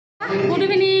Good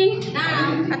evening.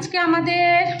 আজকে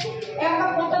আমাদের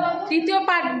দ্বিতীয়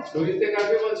পার্ট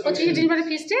 25 ডিসেম্বরের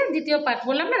ফিস্টের দ্বিতীয় পার্ট।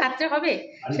 বললাম না রাত্রে হবে,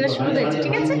 সেটা শুরু হয়েছে।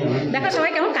 ঠিক আছে, দেখো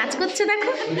সবাই কেমন কাজ করছে।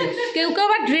 দেখো কেউ কেউ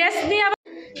আবার ড্রেস দিয়ে আবার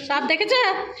সব দেখেছো।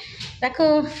 দেখো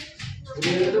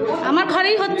আমার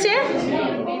ঘরেই হচ্ছে।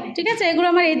 ঠিক আছে, এগুলো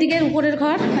আমার এইদিকের উপরের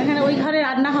ঘর, এখানে ওই ঘরে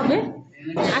রান্না হবে।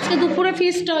 আজকে দুপুরে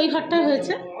ফিস্ট ওই ঘরটাই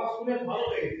হয়েছে।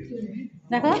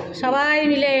 দেখো সবাই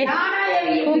মিলে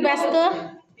খুব ব্যস্ত।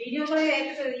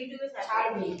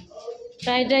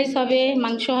 ফ্রাইড রাইস হবে,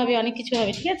 মাংস হবে, অনেক কিছু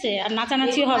হবে। ঠিক আছে, আর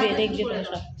নাচানাচিও হবে। দেখবে তোমরা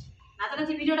সব।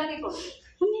 নাচানাচি ভিডিওটা কে করবে?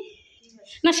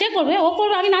 না সে করবে, ও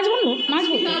করবে, আমি নাচবো।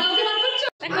 নাচবো।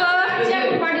 দেখো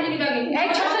এই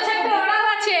ছোট ছোট ওরাও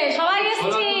আছে, সবাই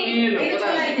এসেছি।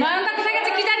 নয়নদা কোথায়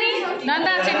গেছে কি জানি।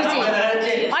 নয়নদা আছে নিচে।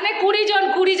 অনেক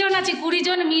 20 জন আছে, 20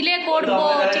 জন মিলে করবো।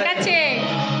 ঠিক আছে,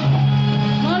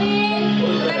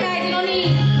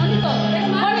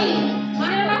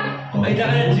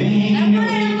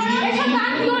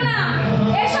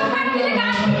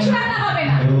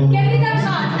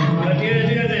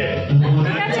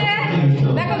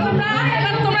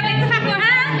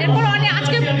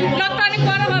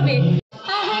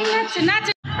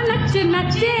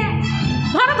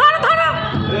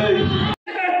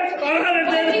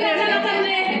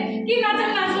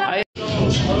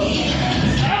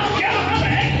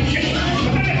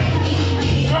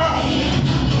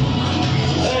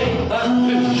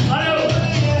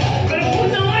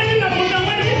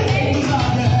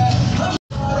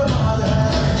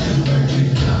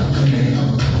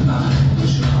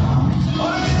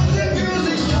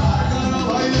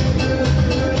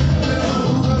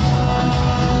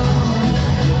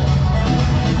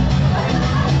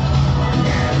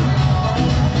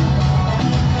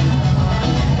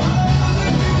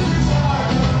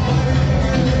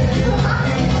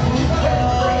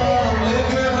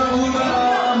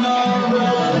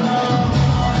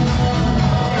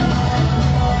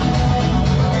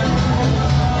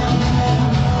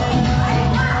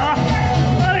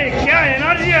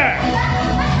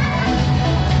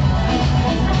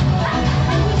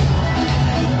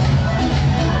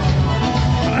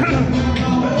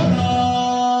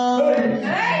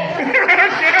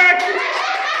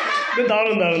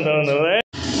 দারুণ দারুণ দারুণ দারুণ।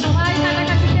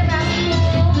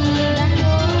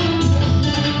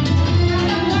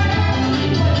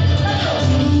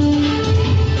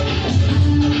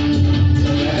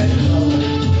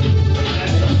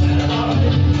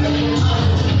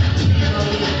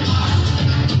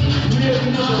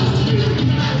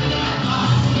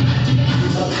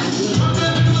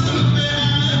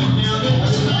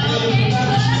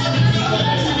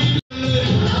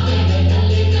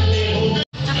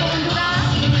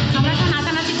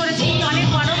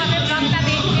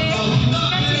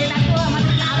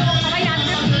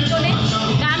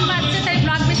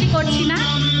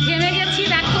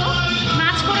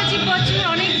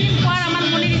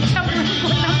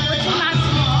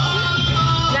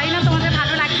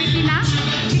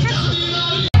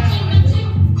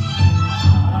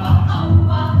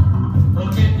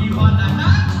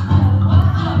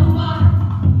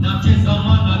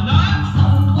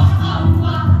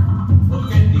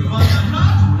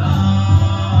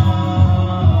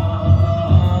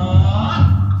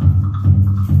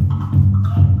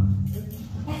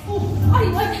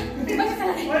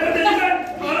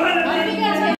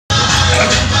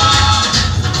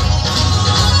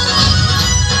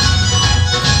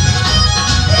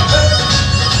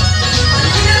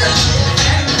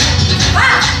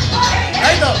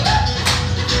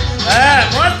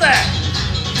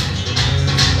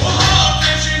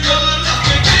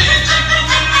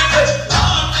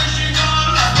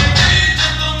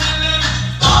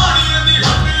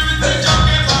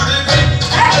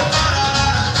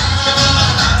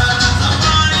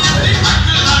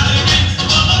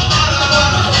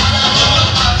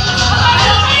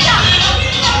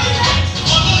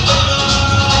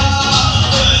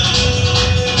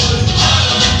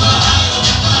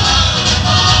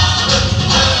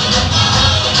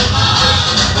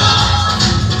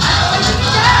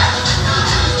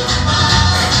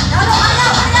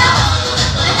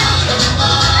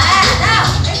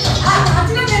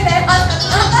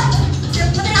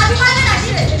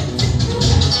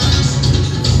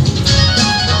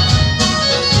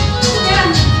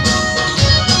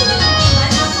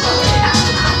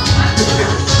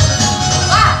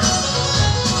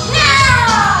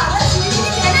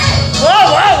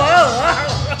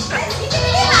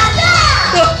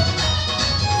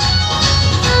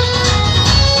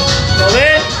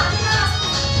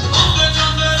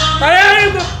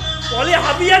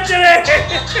 হাবিয়া চলে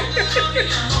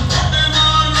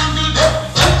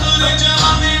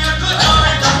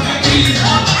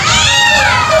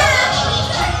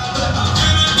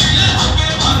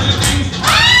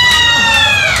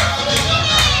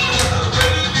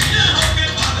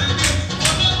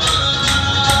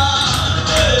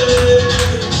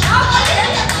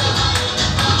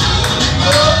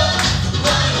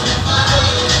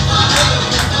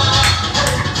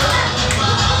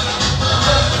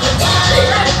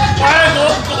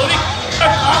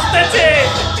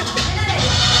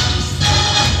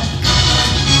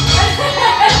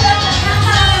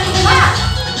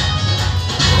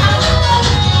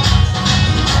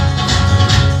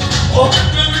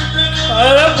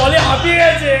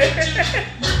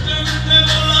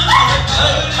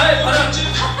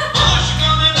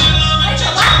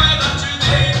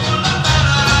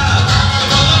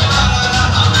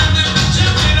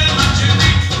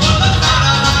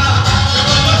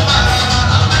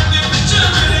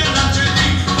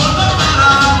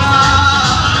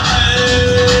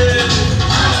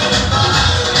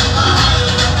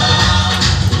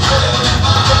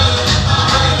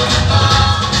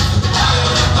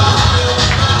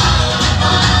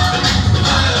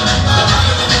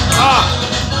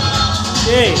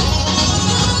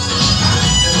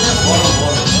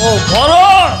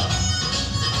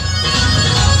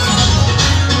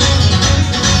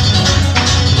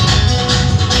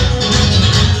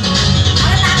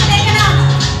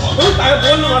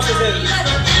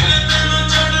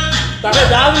তাকে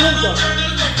যাওয়া তো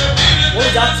ওই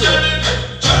যাচ্ছে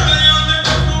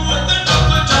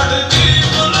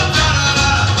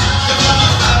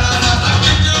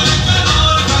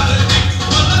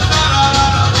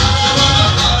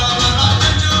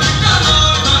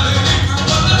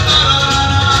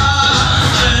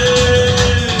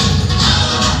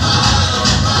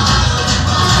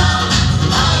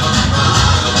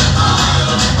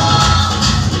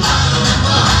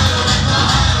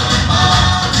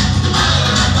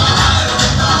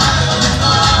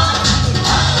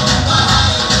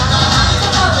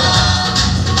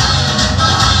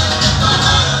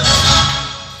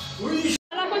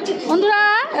বন্ধুরা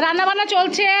রান্না বান্না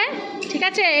চলছে, ঠিক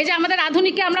আছে। এই যে আমাদের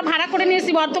রাধুনিকে আমরা ভাড়া করে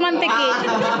নিয়েছি বর্ধমান থেকে,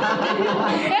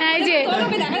 এই যে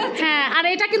হ্যাঁ। আর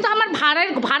এটা কিন্তু আমার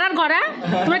ভাড়ার ঘর,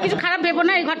 তোমরা কিছু খারাপ ভেবো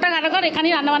না, এই ঘরটা ভাড়ার ঘর,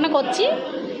 এখানেই রান্না বান্না করছি,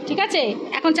 ঠিক আছে।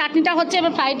 এখন চাটনিটা হচ্ছে,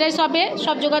 এবার ফ্রাইড রাইস হবে,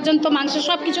 সব যোগাযন্ত্র মাংস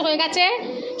সব কিছু হয়ে গেছে,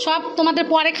 সব তোমাদের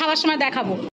পরে খাওয়ার সময়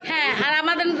দেখাবো। হ্যাঁ, আর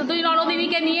আমাদের দুই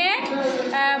নরদিনীকে নিয়ে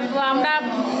আমরা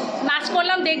নাচ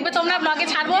করলাম, দেখবে তোমরা ব্লগে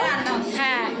ছাড়বো।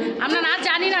 হ্যাঁ, আমরা নাচ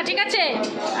জানি না, ঠিক আছে,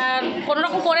 আর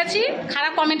কোনোরকম করেছি,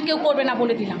 খারাপ কমেন্ট কেউ করবে না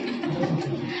বলে দিলাম।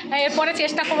 এরপরে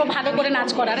চেষ্টা করবো ভালো করে নাচ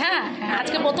করার। হ্যাঁ,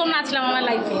 আজকে প্রথম নাচলাম আমার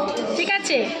লাইফে, ঠিক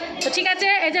আছে। তো ঠিক আছে,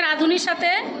 এই যে রাধুনির সাথে,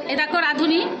 এই দেখো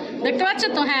রাধুনি দেখতে পাচ্ছ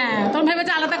তো। হ্যাঁ, তোমরা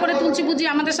ভেবেছো আলাদা করে তুলছি বুঝি,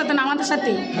 আমাদের সাথে না, আমাদের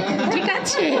সাথে, ঠিক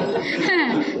আছে। হ্যাঁ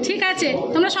ঠিক আছে,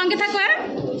 তোমরা সঙ্গে থাকো।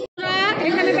 হ্যাঁ,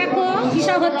 এখানে দেখো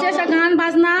কিসব হচ্ছে, সব গান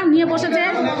বাজনা নিয়ে বসেছে।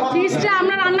 ফিস্টে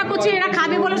আমরা রান্না করছি, এরা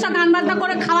খাবে বলে সব গান বাজনা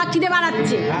করে খাওয়া খিদে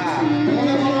বাড়াচ্ছে।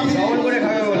 ডবল করে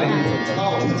খাবে বলে,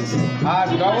 আর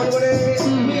ডবল করে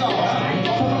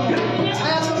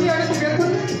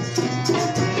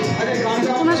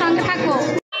তোমরা সঙ্গে থাকো।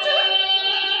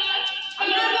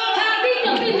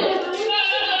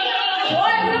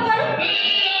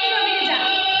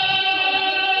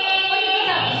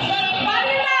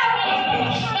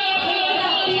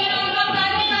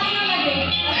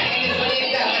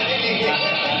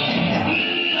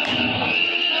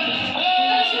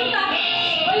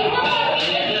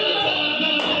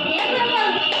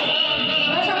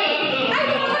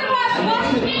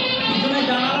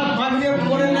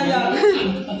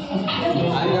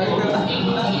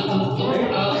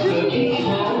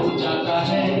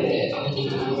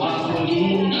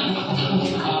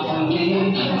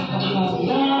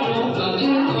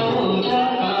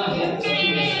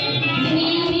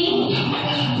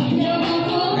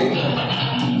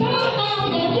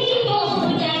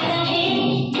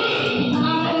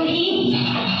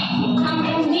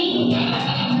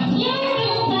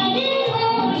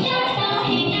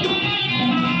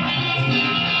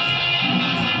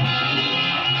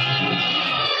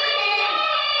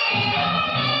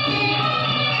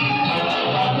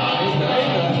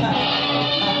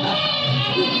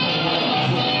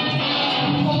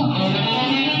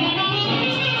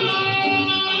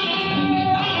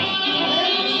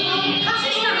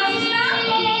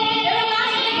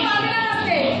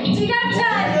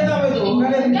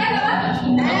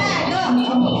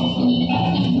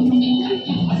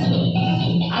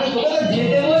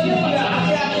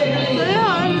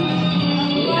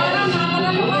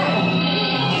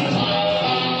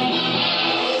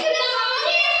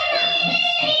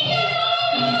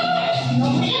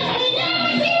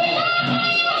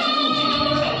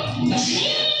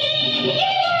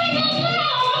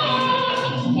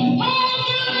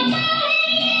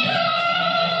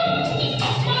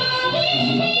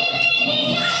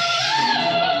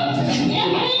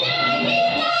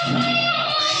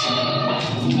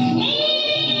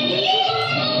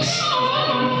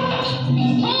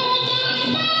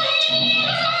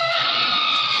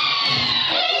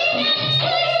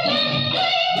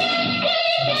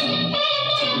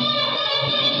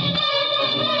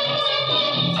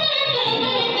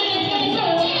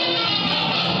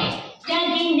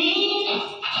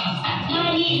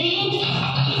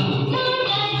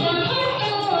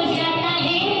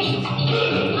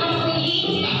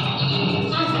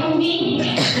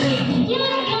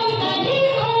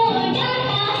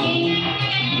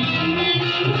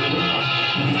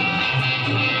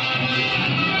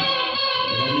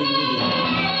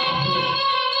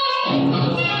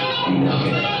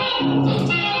 Thank you.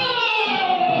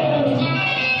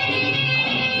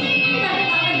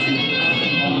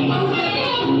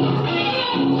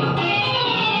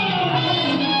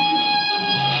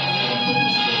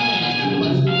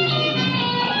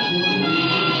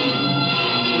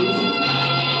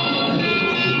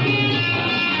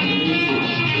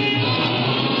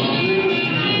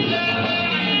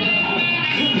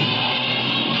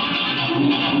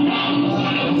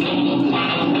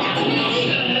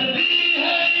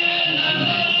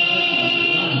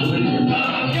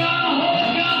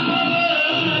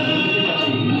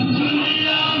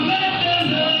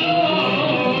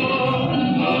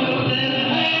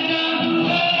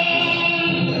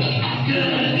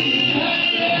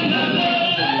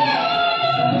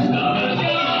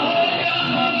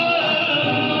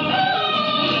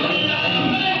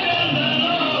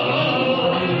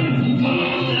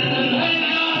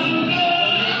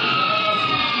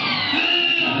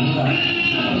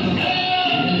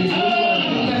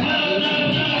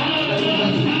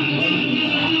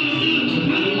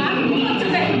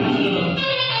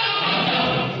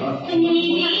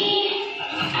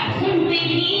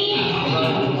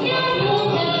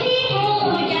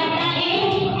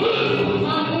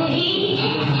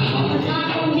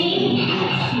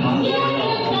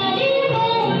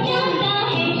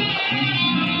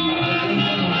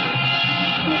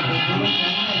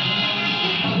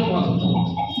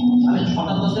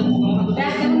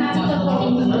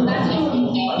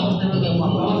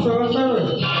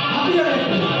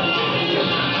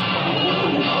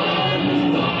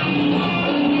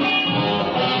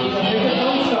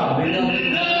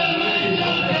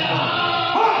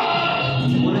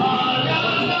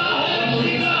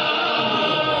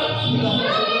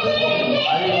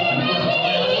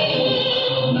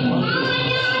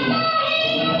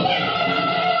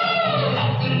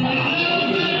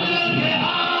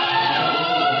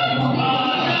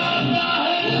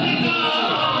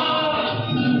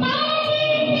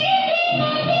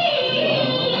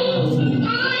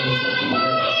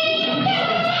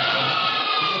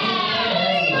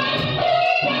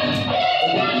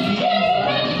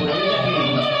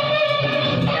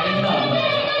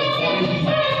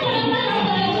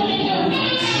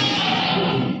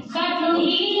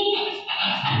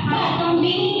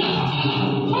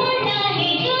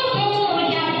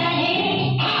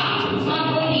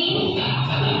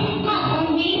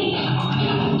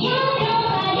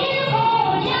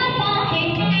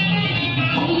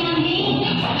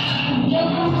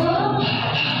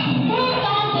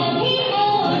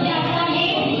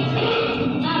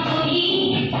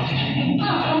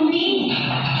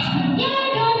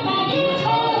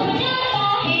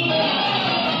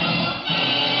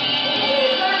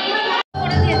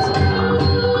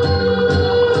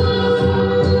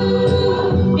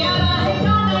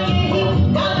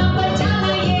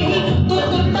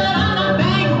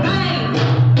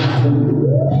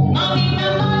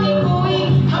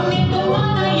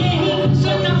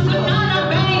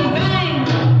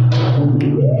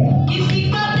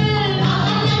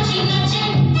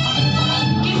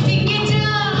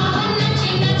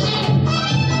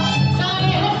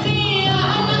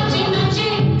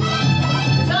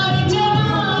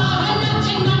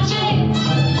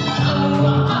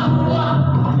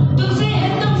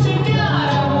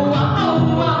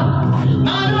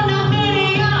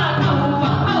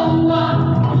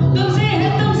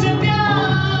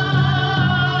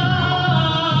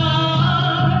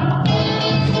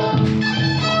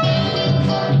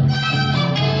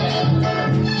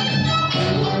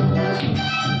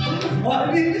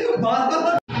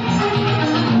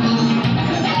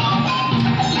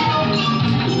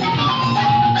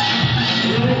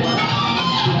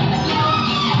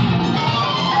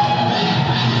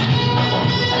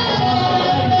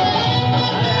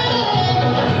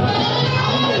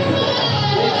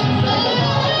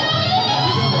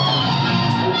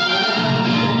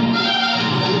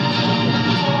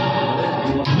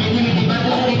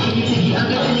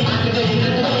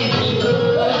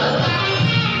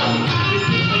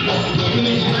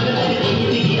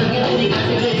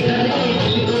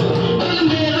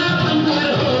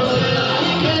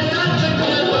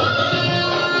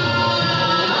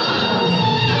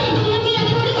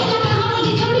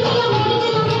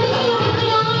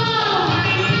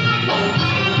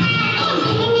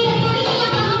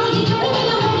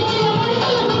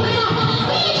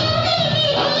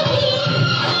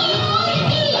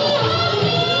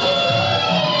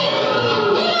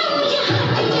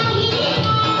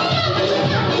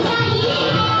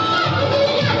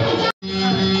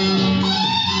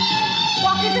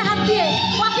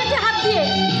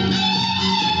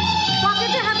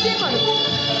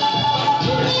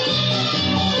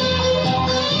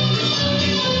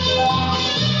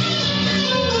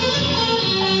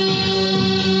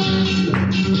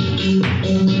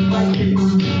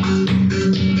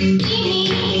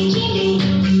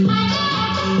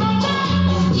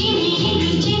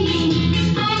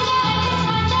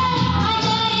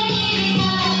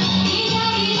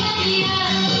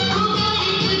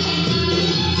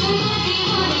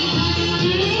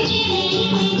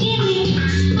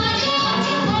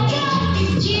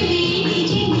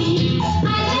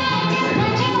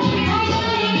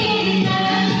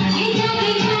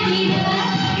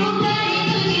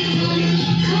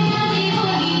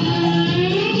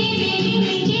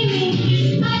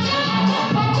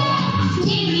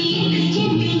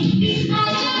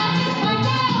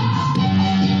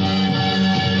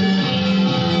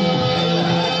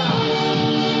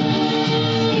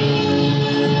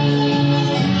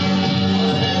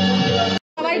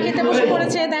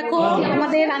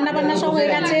 রান্না বান্না সব হয়ে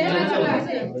গেছে,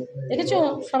 দেখেছো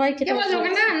সবাই খেতে বসে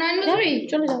গেছে।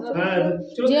 চলে যাও,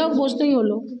 যেও বসতেই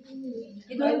হলো।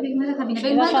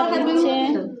 এরা সব দিচ্ছে।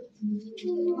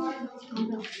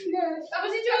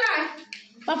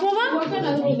 পাপু বাবা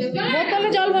বোতলে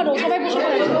জল ভরো, সবাই বসে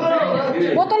পড়েছে,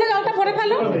 বোতলে জলটা ভরে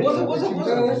ফেলো।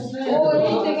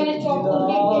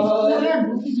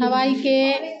 সবাইকে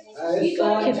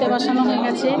খেতে বসানো হয়ে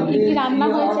গেছে। কি কি রান্না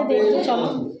হয়েছে দেখতে চলো,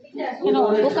 কেন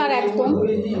অন্ধকার একদম।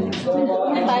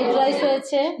 ফ্রাইড রাইস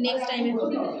হয়েছে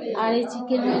আর এই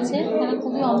চিকেন হয়েছে, মানে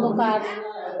খুবই অন্ধকার।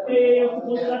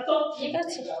 ঠিক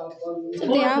আছে,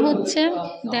 দেওয়া হচ্ছে,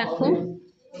 দেখো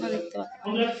দেখতে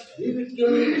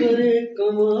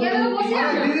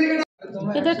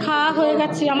এদের খাওয়া হয়ে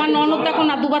গেছে। আমার ননদ দেখো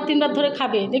না, দুবার তিনবার ধরে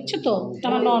খাবে, দেখছো তো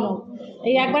আমার ননদ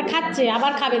এই একবার খাচ্ছে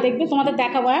আবার খাবে, দেখবে তোমাদের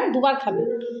দেখাবো। হ্যাঁ, দুবার খাবে।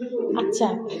 আচ্ছা,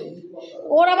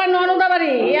 ওর আবার ননদ আবার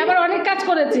এ আবার অনেক কাজ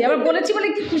করেছে, আবার বলেছি বলে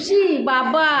কি খুশি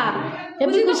বাবা,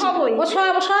 এমনি খুশি। ও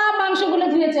সব সব মাংসগুলো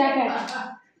ধুয়েছে এক এক।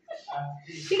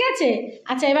 ঠিক আছে,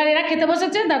 আচ্ছা এবার এরা খেতে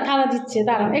বসেছে, থালা দিচ্ছে।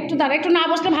 দাঁড়াও একটু, দাঁড়া একটু, না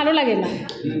বসলে ভালো লাগে না,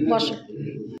 বসো।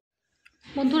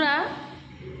 বন্ধুরা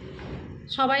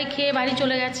সবাই খেয়ে বাড়ি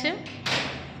চলে গেছে,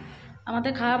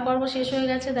 আমাদের খাওয়া পর্ব শেষ হয়ে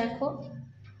গেছে। দেখো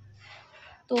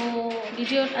তো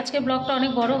ভিডিও আজকে ব্লগটা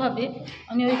অনেক বড় হবে,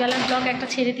 আমি ওই বেলার ব্লগ একটা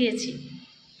ছেড়ে দিয়েছি।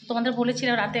 তোমাদের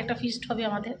বলেছিলাম রাতে একটা ফিস্ট হবে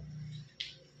আমাদের,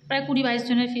 প্রায় 20-22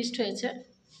 জনের ফিস্ট হয়েছে,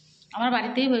 আমার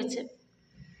বাড়িতেই হয়েছে।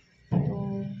 তো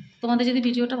তোমাদের যদি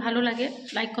ভিডিওটা ভালো লাগে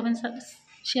লাইক কমেন্ট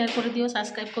শেয়ার করে দিও,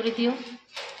 সাবস্ক্রাইব করে দিও।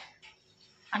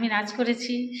 আমি নাচ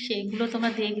করেছি সেইগুলো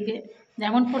তোমরা দেখবে,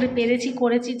 যেমন করে পেরেছি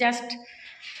করেছি, জাস্ট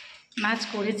নাচ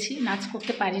করেছি, নাচ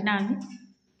করতে পারি না আমি।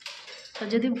 তো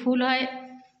যদি ভুল হয়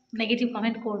নেগেটিভ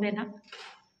কমেন্ট করবে না,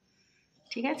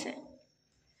 ঠিক আছে?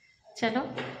 চলো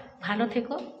ভালো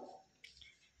থেকো,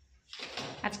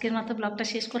 আজকের মতো ব্লগটা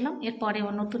শেষ করলাম, এরপরে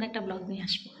নতুন একটা ব্লগ নিয়ে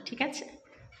আসবো, ঠিক আছে?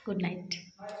 Good night.